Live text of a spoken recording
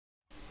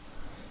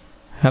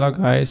Hello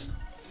guys,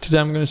 today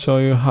I'm going to show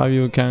you how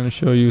you can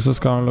show users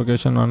current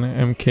location on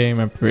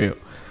MKMapView.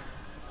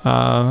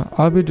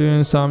 I'll be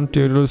doing some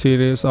tutorial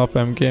series of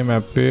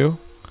MKMapView.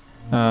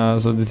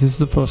 So this is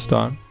the first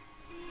one.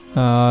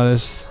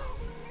 Let's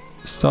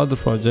start the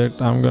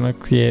project. I'm going to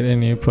create a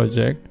new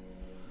project.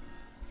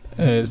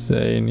 It's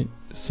a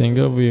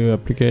single view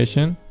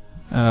application.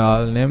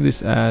 I'll name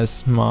this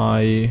as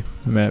my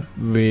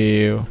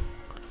MapView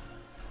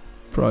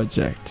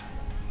project.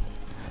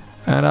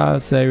 And I'll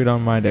save it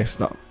on my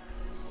desktop.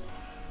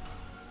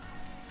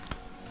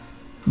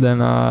 Then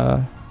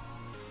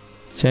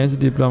change the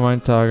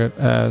deployment target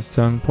as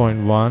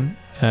 7.1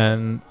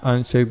 and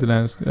uncheck the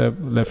landscape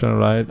left and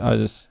right. I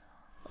just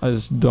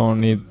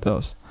don't need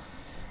those.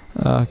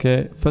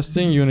 Okay, first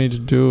thing you need to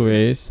do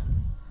is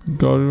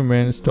go to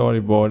main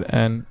storyboard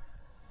and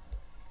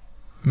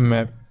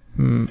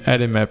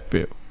add a map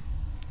view.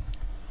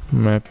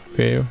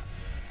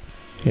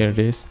 Here it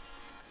is.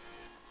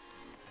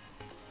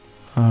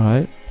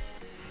 Alright,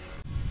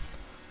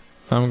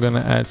 I'm gonna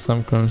add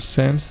some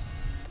constraints.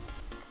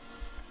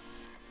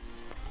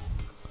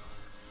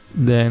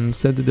 Then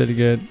set the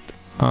delegate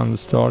on the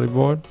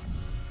storyboard.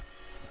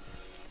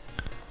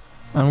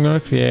 I'm gonna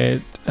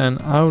create an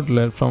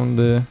outlet from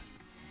the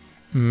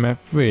map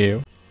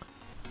view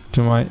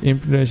to my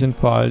implementation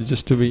file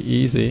just to be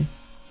easy.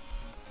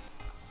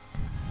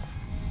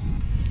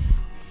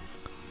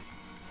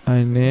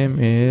 I name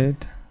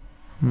it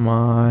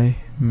my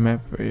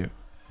map view.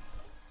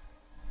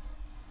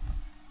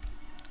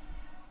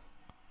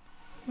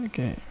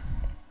 Okay,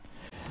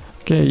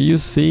 you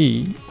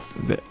see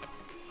the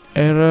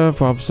error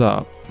pops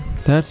up.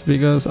 That's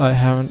because I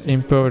haven't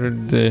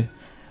imported the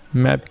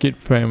MapKit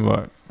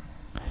framework.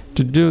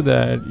 To do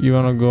that, you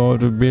want to go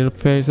to build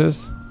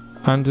phases,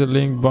 under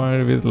link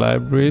binary with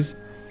libraries,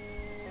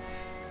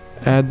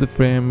 add the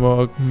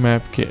framework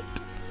MapKit.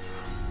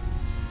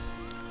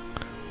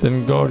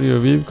 Then go to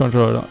your view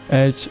controller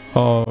h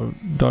or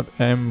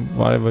 .m,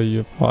 whatever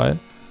your file.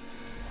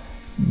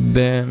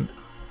 Then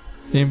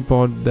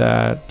import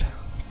that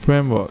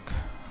framework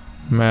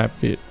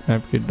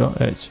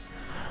mapkit.h.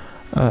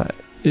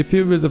 If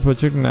you build the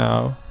project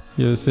now,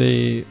 you'll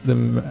see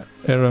the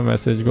error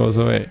message goes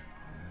away.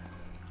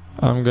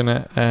 I'm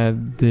gonna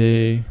add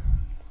the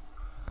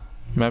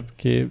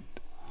MapKit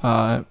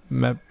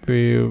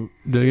MapView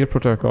delegate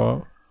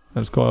protocol.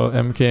 Let's call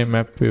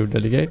MKMapView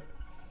delegate.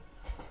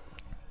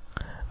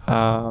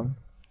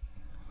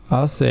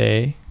 I'll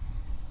say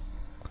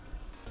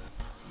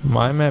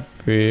my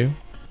MapView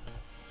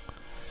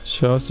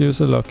shows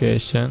user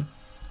location.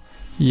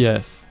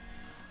 Yes.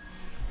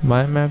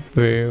 My map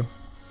view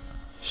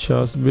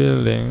shows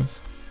buildings.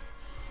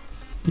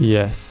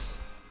 Yes.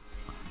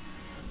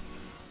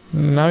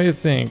 Now you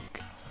think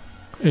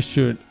it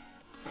should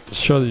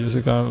show the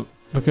user current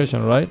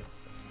location, right?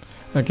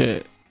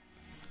 Okay.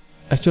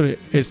 Actually,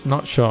 it's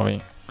not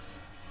showing.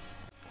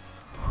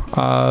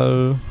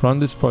 I'll run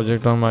this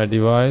project on my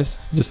device.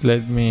 Just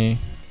let me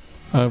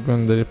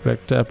open the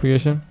Reflector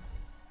application.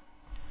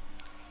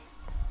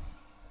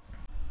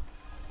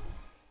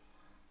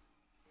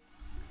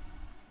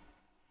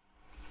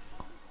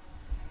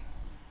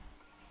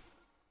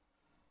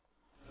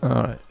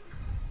 Alright,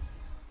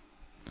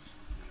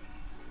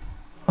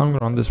 I'm gonna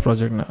run this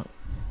project now.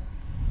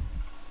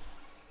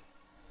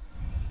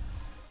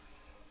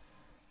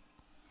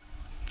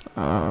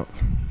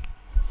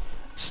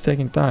 It's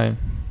taking time.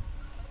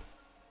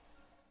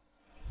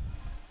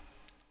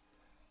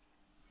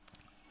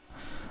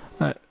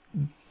 The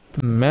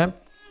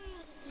map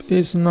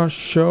is not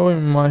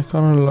showing my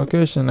current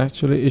location.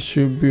 Actually, it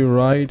should be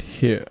right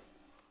here.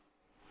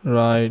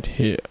 Right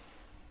here.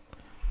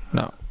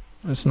 No,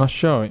 it's not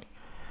showing.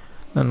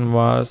 And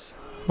what's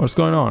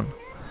going on?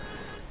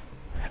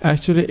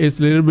 Actually, it's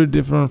a little bit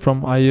different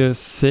from iOS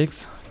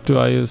 6 to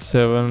iOS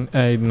 7,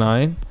 8,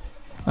 9.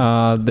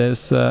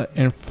 There's an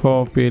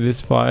info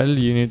plist file.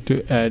 You need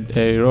to add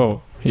a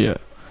row here.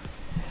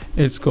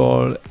 It's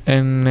called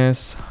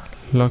ns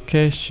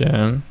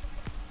location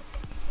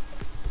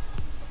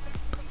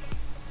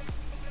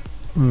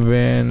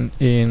when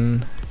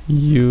in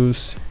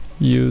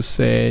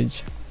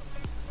usage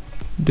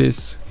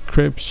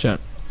description,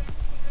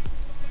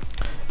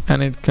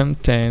 and it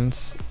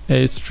contains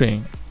a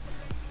string.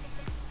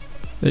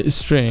 The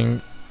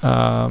string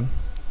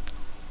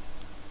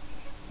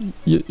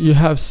you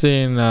have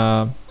seen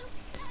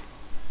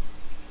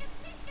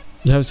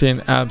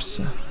apps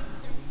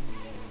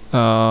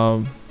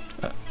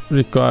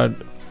required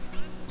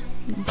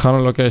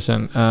current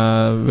location.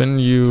 When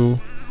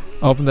you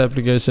open the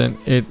application,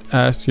 it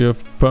asks you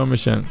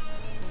permission,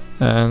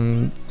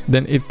 and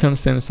then it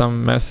contains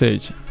some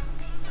message.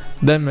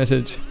 That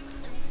message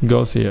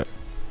goes here.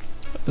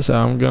 So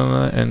I'm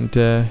gonna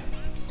enter,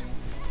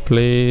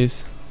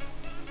 please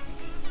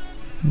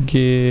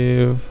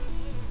give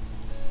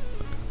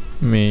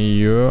me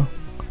your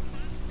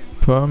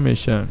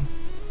permission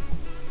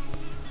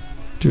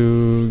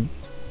to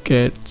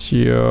get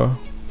your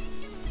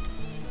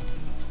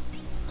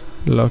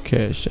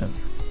location.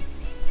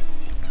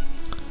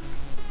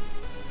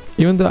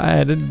 even though I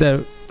added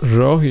the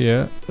row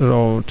here,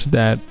 row to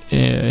that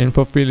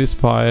info field is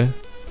file,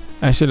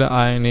 actually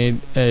I need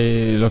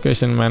a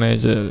location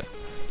manager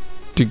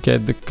to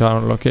get the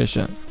current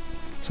location.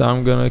 So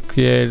I'm gonna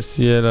create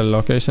here a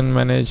location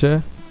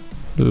manager.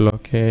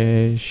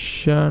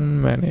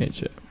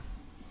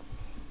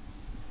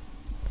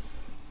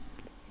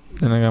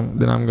 Then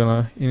I'm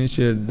gonna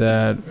initiate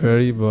that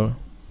variable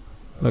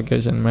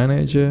location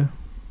manager,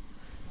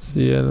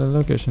 CL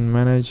location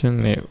manager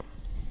new.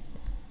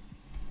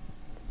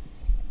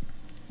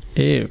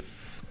 If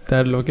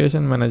that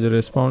location manager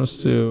responds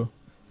to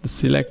the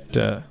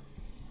selector,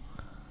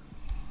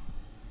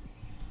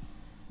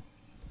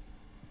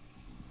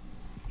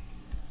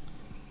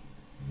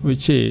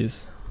 which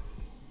is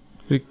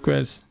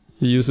request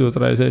user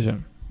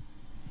authorization,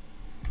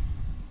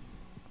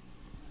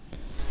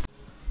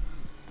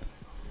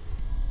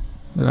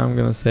 then I'm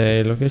gonna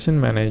say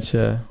location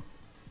manager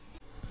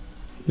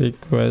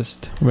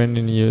request when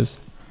in use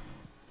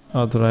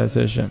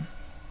authorization.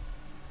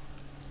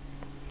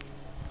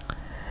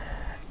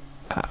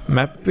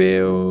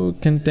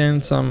 MapView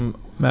contains some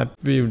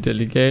MapView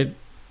delegate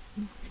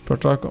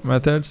protocol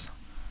methods.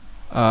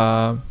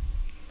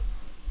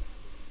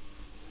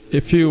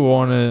 If you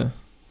wanna,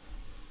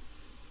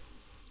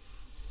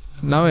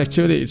 now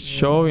actually it's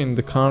showing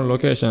the current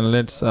location.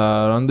 Let's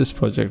run this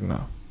project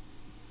now.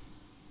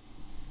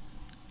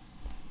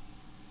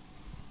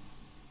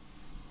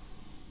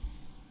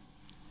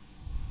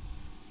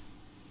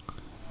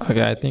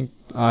 Okay,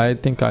 I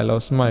think I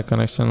lost my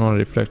connection on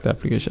Reflect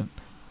application.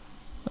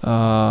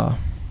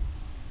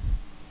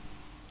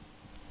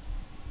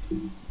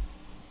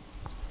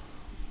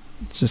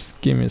 Just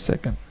give me a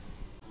second.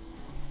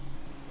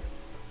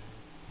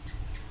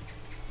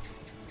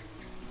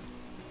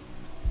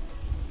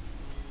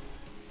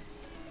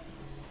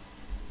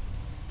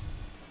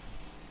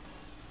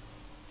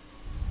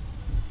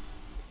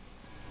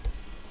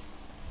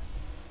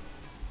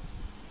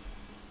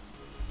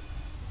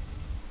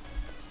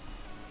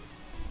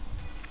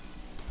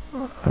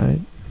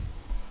 Alright.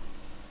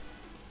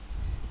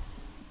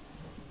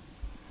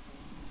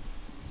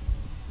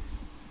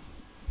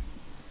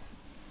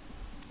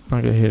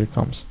 Okay, here it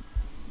comes.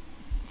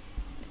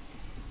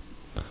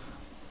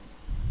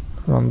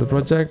 Run the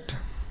project.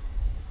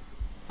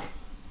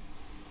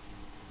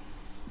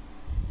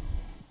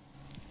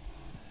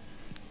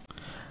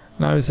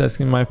 Now it's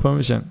asking my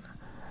permission.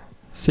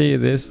 See,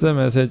 this is the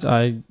message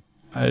I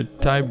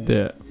typed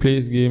there.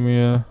 Please give me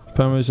a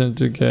permission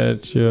to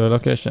get your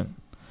location.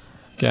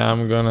 Okay,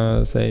 I'm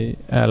gonna say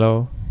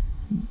hello.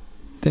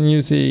 Then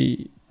you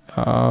see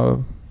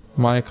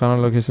my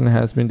current location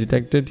has been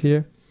detected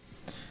here.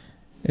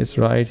 It's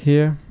right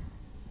here.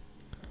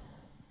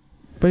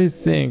 But you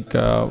think,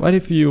 what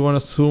if you want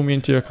to zoom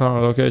into your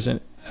current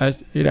location?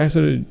 It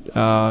actually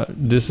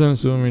doesn't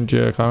zoom into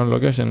your current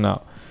location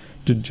now.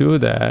 To do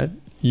that,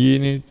 you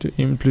need to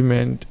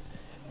implement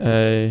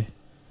a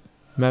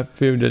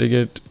MapView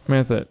delegate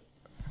method.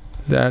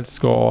 That's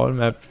called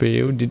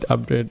MapView did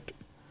update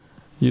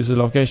user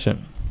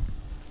location.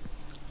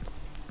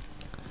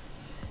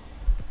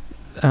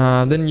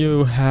 Then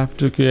you have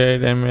to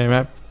create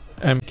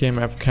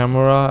MKMap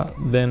camera,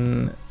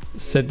 then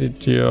set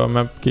it to your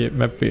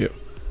MapView.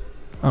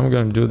 I'm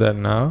gonna do that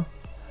now.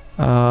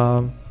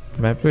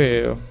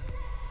 MapView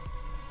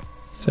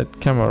set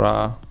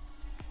camera.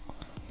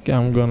 Okay,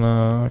 I'm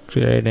gonna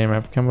create a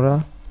map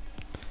camera.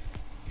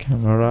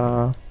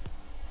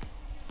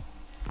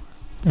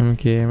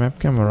 MKMap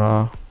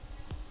camera.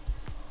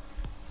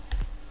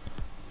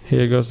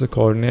 Here goes the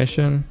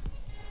coordination,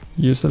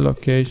 user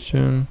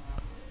location,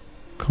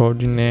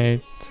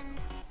 coordinate.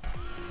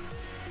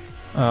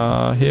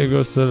 Here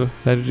goes the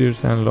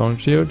latitudes and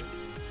longitude.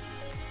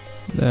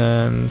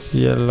 Then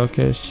CL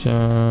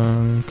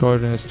location,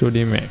 coordinates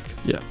 2D make.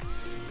 Yeah.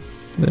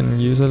 Then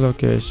user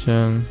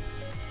location,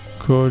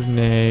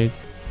 coordinate,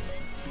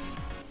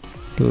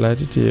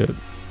 latitude.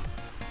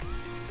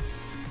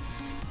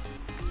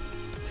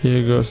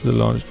 Here goes the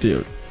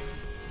longitude.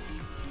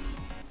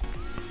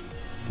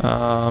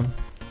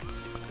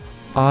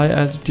 I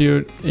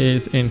altitude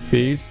is in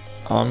feet.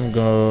 I'm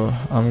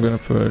gonna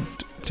put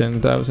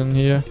 10,000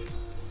 here.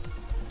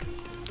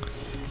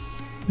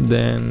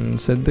 Then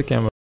set the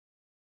camera.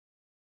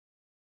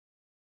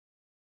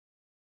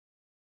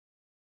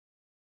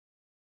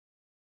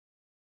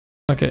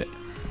 Okay,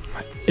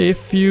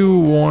 if you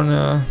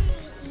wanna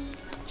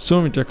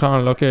zoom into your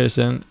current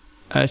location,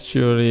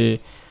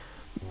 actually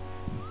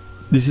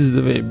this is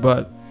the way,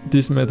 but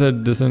this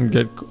method doesn't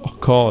get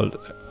called.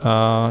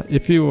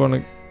 If you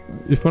wanna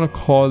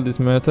call this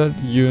method,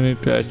 you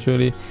need to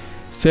actually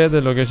say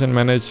the location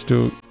manager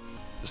to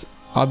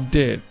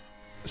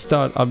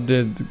start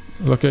update the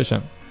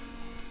location.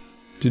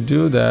 To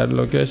do that,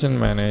 location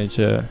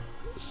manager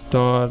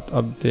start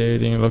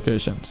updating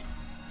locations.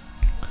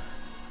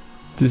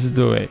 This is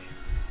the way.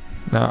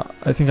 Now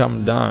I think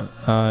I'm done.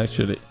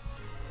 Actually,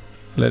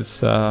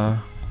 let's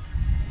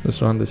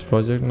run this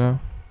project now.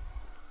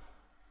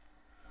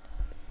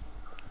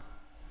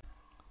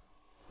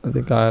 I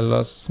think I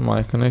lost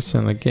my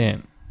connection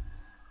again.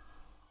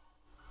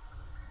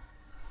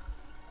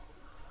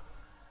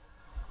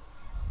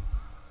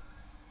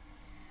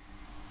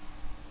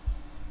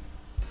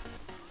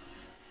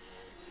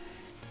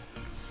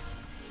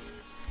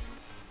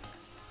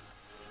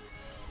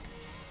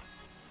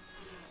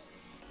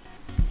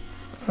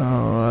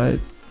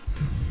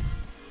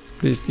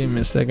 Please give me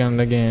a second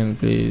again,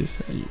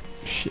 please.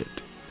 Shit.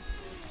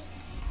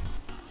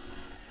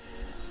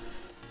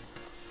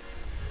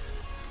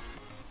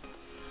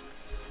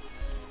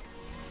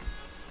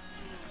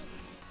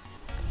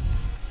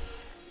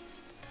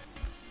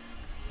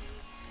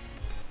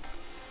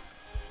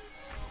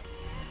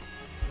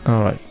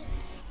 Alright.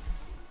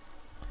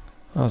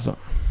 Awesome.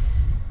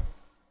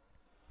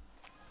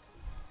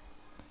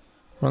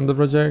 Run the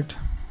project.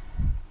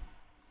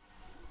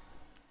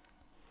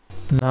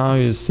 Now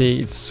you see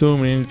it's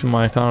zooming into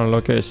my current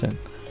location.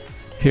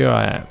 Here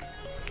I am.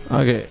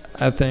 Okay,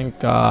 I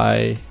think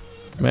I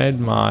made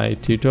my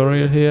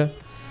tutorial here.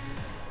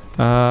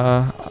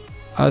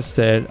 As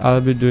said,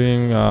 I'll be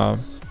doing a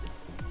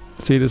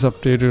series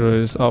of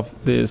tutorials of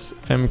this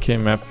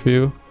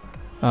MKMapView,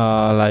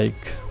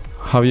 like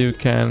how you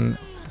can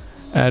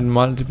add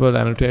multiple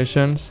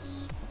annotations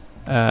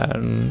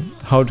and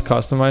how to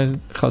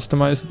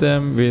customize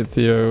them with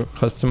your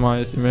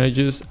customized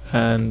images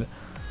and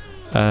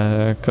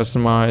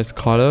customized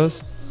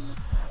colors.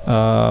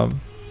 I'll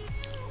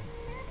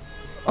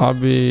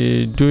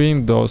be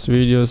doing those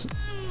videos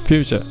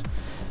future.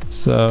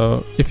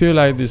 So if you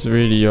like this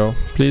video,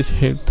 please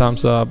hit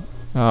thumbs up.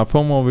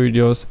 For more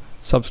videos,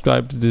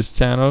 subscribe to this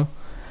channel.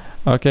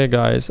 Okay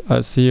guys,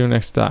 I'll see you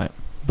next time.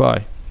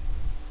 Bye.